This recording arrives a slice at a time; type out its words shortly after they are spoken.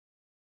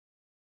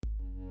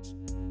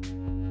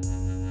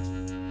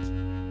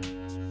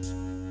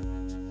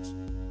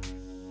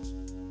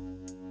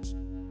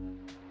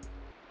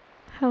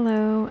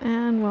Hello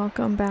and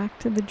welcome back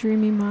to the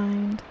Dreamy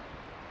Mind.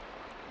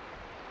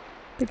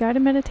 The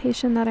guided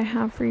meditation that I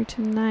have for you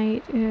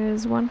tonight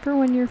is one for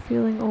when you're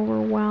feeling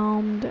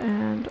overwhelmed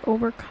and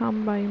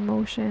overcome by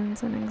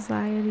emotions and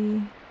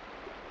anxiety.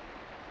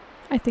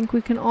 I think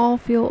we can all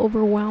feel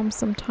overwhelmed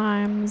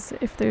sometimes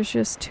if there's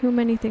just too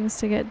many things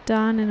to get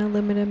done in a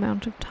limited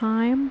amount of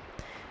time,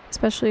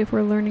 especially if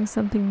we're learning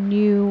something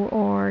new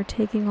or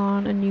taking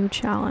on a new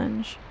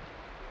challenge.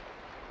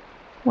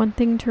 One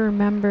thing to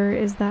remember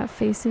is that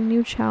facing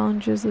new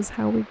challenges is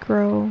how we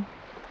grow.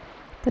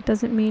 That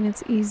doesn't mean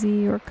it's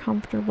easy or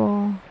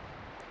comfortable.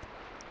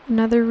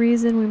 Another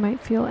reason we might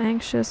feel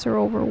anxious or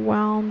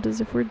overwhelmed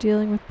is if we're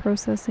dealing with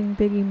processing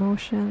big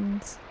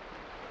emotions.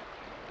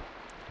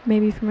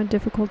 Maybe from a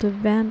difficult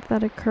event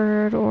that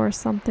occurred or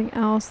something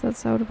else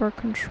that's out of our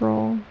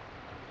control.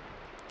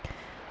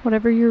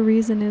 Whatever your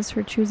reason is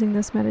for choosing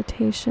this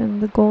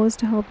meditation, the goal is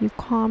to help you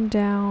calm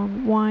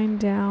down, wind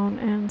down,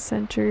 and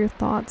center your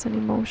thoughts and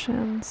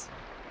emotions.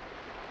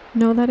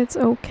 Know that it's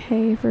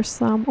okay for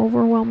some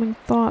overwhelming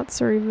thoughts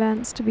or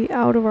events to be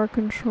out of our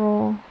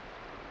control.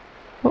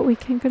 What we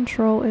can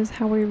control is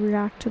how we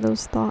react to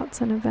those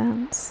thoughts and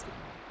events.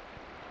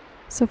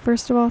 So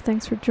first of all,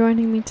 thanks for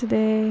joining me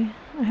today.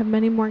 I have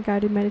many more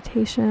guided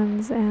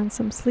meditations and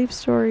some sleep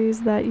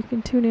stories that you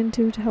can tune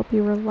into to help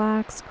you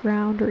relax,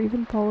 ground, or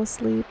even fall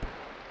asleep.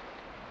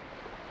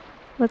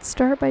 Let's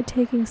start by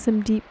taking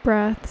some deep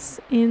breaths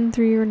in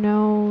through your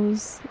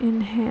nose.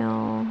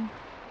 Inhale,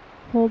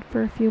 hold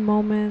for a few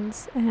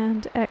moments,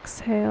 and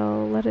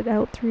exhale, let it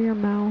out through your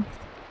mouth.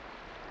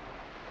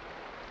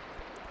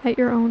 At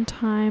your own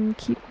time,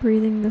 keep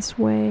breathing this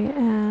way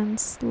and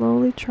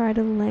slowly try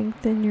to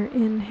lengthen your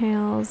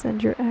inhales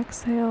and your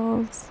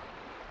exhales.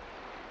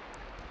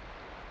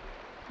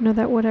 Know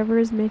that whatever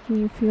is making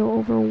you feel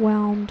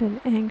overwhelmed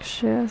and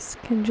anxious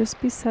can just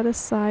be set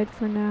aside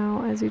for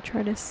now as you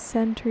try to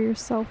center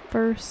yourself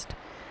first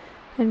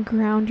and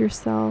ground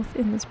yourself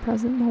in this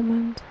present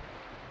moment.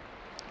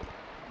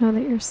 Know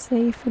that you're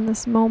safe in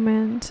this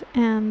moment,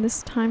 and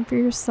this time for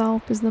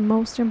yourself is the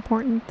most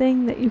important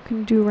thing that you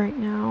can do right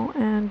now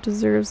and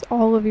deserves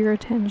all of your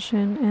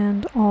attention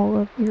and all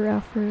of your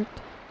effort.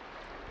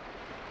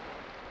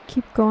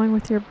 Keep going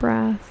with your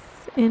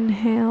breath.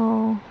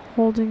 Inhale,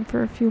 holding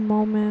for a few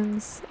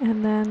moments,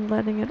 and then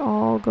letting it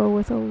all go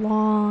with a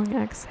long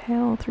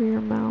exhale through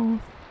your mouth.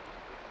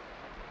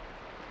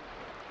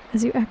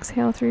 As you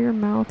exhale through your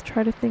mouth,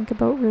 try to think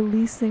about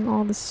releasing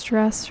all the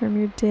stress from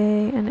your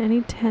day and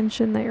any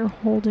tension that you're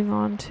holding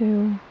on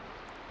to.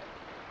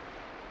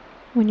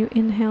 When you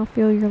inhale,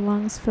 feel your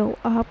lungs fill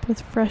up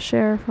with fresh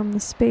air from the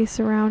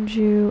space around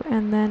you,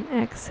 and then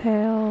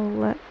exhale,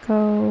 let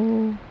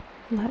go,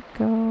 let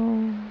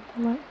go,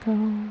 let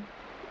go.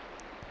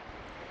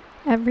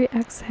 Every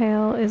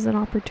exhale is an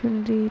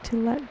opportunity to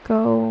let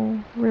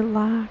go,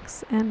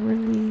 relax, and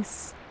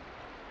release.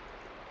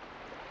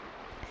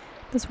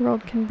 This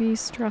world can be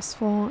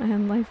stressful,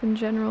 and life in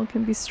general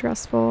can be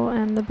stressful,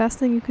 and the best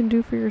thing you can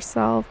do for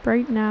yourself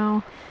right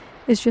now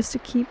is just to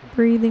keep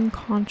breathing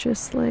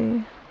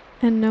consciously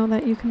and know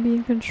that you can be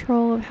in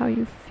control of how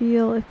you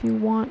feel if you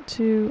want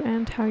to,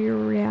 and how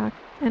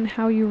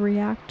you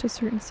react to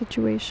certain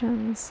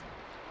situations.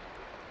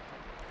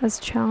 As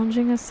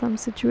challenging as some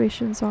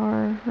situations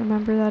are,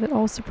 remember that it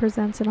also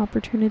presents an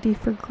opportunity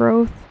for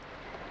growth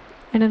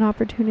and an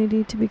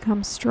opportunity to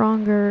become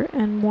stronger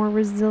and more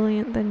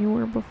resilient than you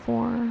were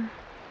before.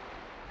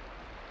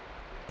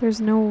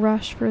 There's no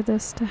rush for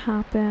this to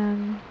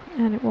happen,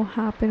 and it will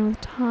happen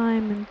with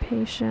time and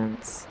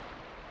patience.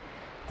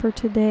 For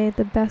today,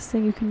 the best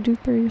thing you can do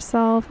for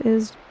yourself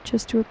is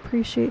just to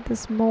appreciate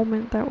this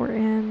moment that we're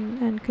in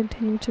and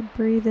continue to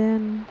breathe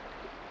in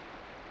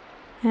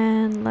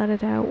and let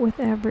it out with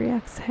every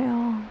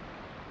exhale.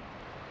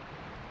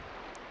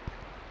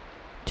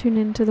 Tune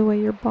into the way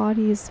your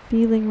body is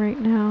feeling right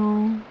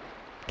now.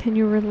 Can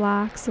you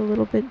relax a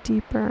little bit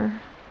deeper?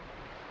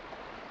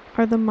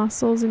 Are the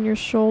muscles in your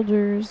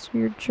shoulders,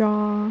 your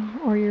jaw,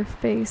 or your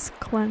face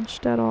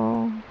clenched at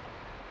all?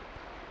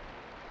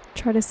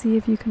 Try to see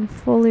if you can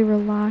fully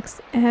relax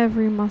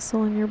every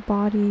muscle in your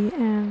body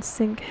and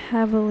sink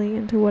heavily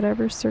into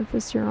whatever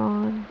surface you're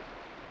on.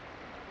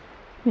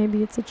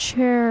 Maybe it's a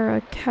chair, a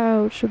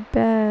couch, a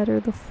bed, or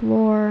the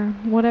floor.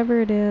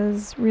 Whatever it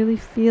is, really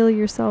feel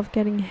yourself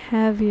getting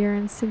heavier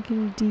and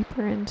sinking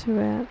deeper into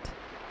it.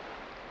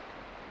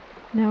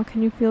 Now,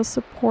 can you feel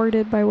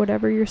supported by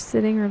whatever you're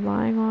sitting or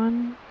lying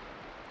on?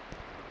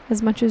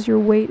 As much as your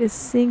weight is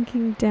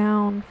sinking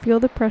down,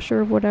 feel the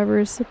pressure of whatever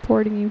is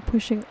supporting you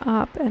pushing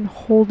up and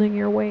holding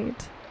your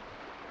weight.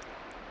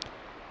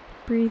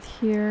 Breathe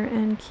here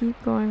and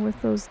keep going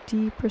with those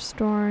deep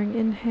restoring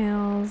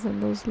inhales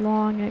and those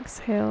long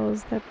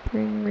exhales that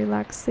bring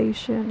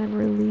relaxation and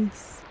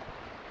release.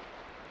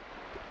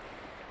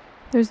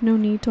 There's no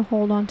need to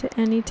hold on to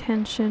any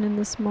tension in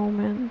this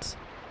moment.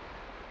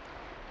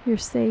 You're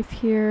safe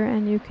here,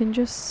 and you can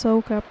just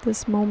soak up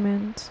this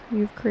moment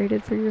you've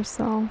created for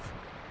yourself.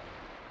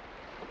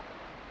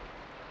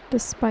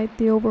 Despite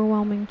the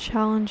overwhelming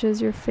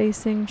challenges you're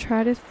facing,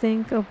 try to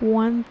think of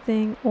one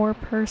thing or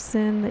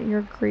person that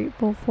you're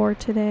grateful for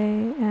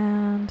today,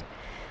 and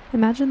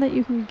imagine that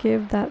you can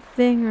give that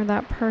thing or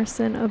that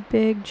person a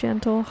big,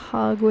 gentle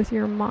hug with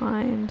your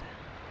mind.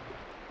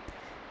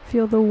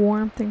 Feel the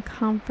warmth and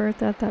comfort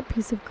that that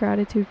piece of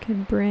gratitude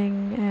can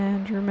bring,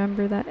 and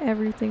remember that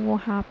everything will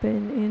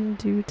happen in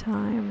due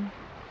time.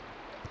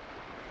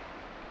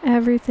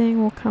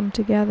 Everything will come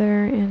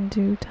together in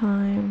due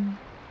time.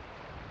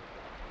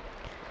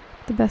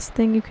 The best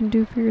thing you can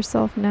do for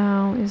yourself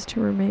now is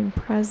to remain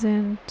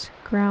present,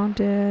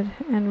 grounded,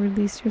 and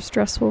release your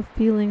stressful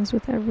feelings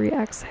with every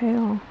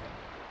exhale.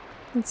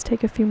 Let's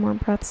take a few more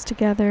breaths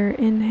together.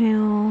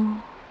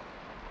 Inhale,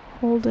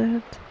 hold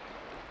it,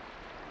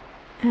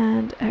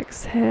 and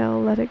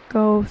exhale, let it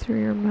go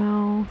through your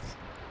mouth.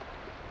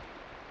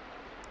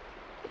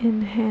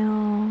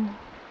 Inhale,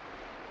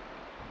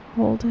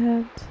 hold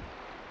it,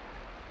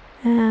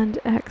 and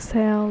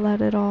exhale,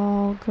 let it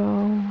all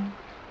go.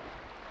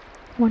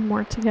 One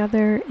more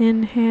together.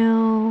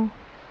 Inhale,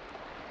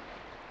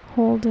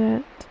 hold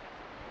it,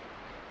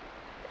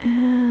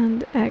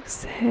 and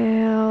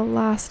exhale.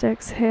 Last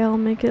exhale,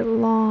 make it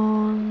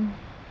long.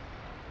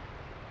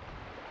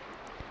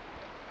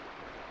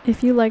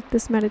 If you like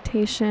this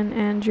meditation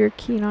and you're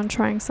keen on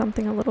trying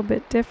something a little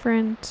bit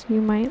different,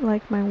 you might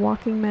like my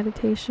walking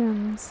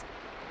meditations.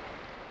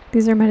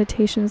 These are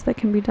meditations that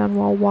can be done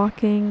while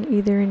walking,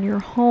 either in your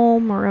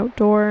home or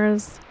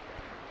outdoors.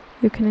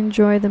 You can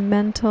enjoy the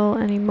mental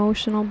and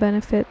emotional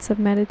benefits of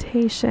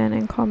meditation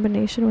in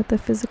combination with the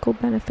physical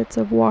benefits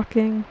of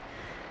walking.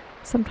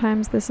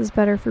 Sometimes this is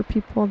better for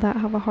people that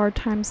have a hard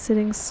time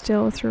sitting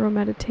still through a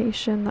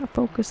meditation that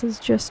focuses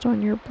just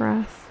on your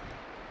breath.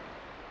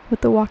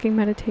 With the walking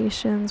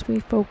meditations, we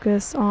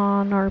focus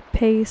on our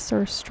pace,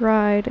 our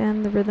stride,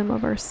 and the rhythm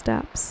of our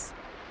steps.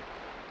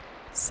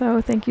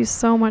 So thank you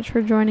so much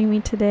for joining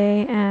me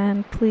today,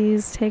 and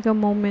please take a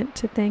moment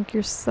to thank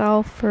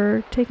yourself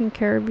for taking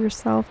care of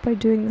yourself by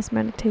doing this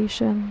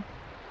meditation.